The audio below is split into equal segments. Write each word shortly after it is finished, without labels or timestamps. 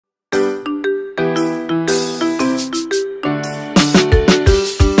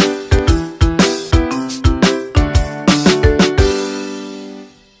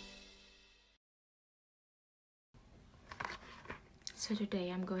today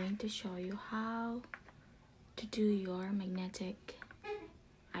I'm going to show you how to do your magnetic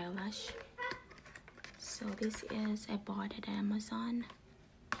eyelash. So this is I bought at Amazon,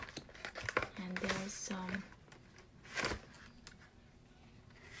 and there's some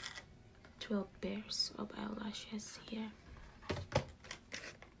 12 pairs of eyelashes here.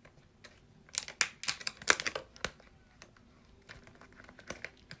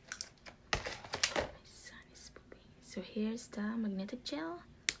 My son is pooping. So here's the magnetic gel.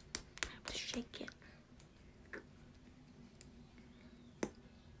 I have to shake it.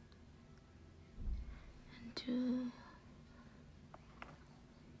 And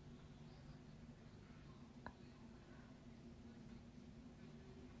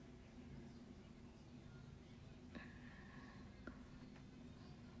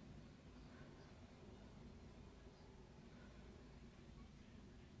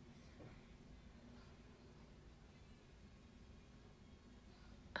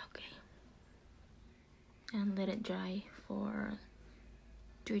okay, and let it dry for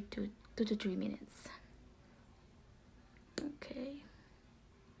 2 to 3 minutes. Okay.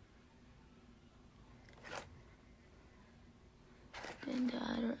 Then the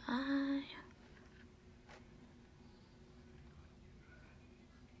other eye.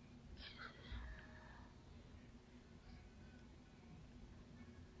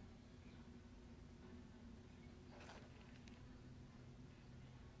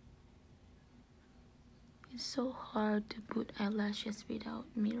 It's so hard to put eyelashes without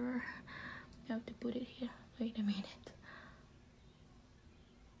mirror. You have to put it here. Wait a minute.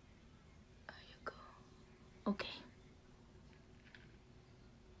 There you go. Okay.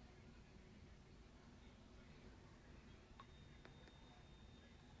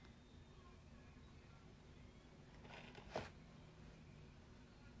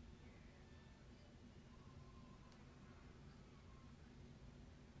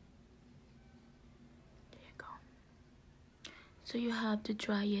 There you go. So you have to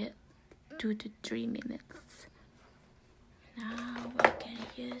dry it 2 to 3 minutes. Now we're gonna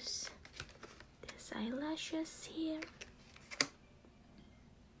use these eyelashes here.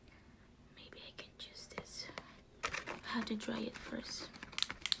 Maybe I can use this. I have to dry it first.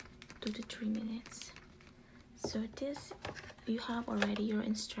 2 to 3 minutes. So this, you have already your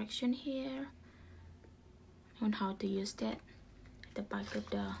instruction here on how to use that at the back of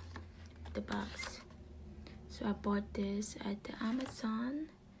the box. So I bought this at the Amazon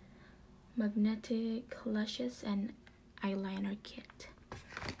magnetic lashes and eyeliner kit.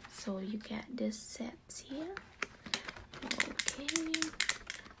 So you get this sets here. Okay,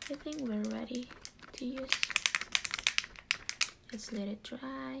 I think we're ready to use. Just let it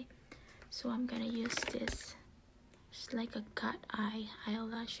dry. So I'm gonna use this. It's like a cat eye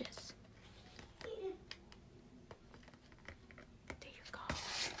eyelashes. There you go.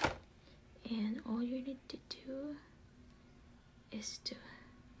 And all you need to do is to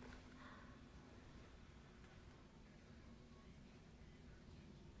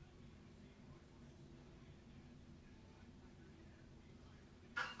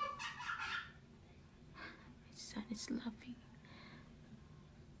my son is laughing.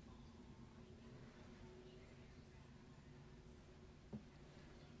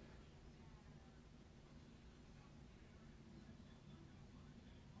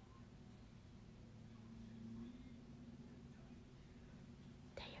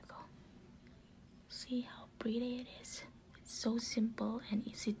 See how pretty it is. It's so simple and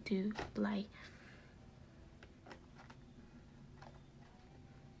easy to apply.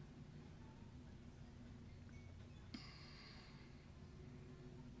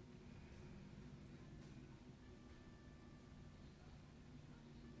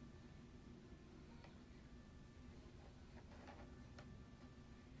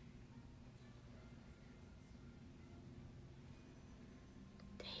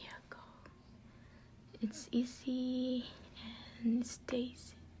 It's easy and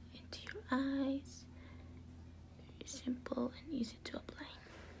stays into your eyes. Very simple and easy to apply.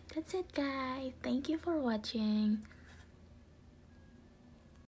 That's it, guys. Thank you for watching.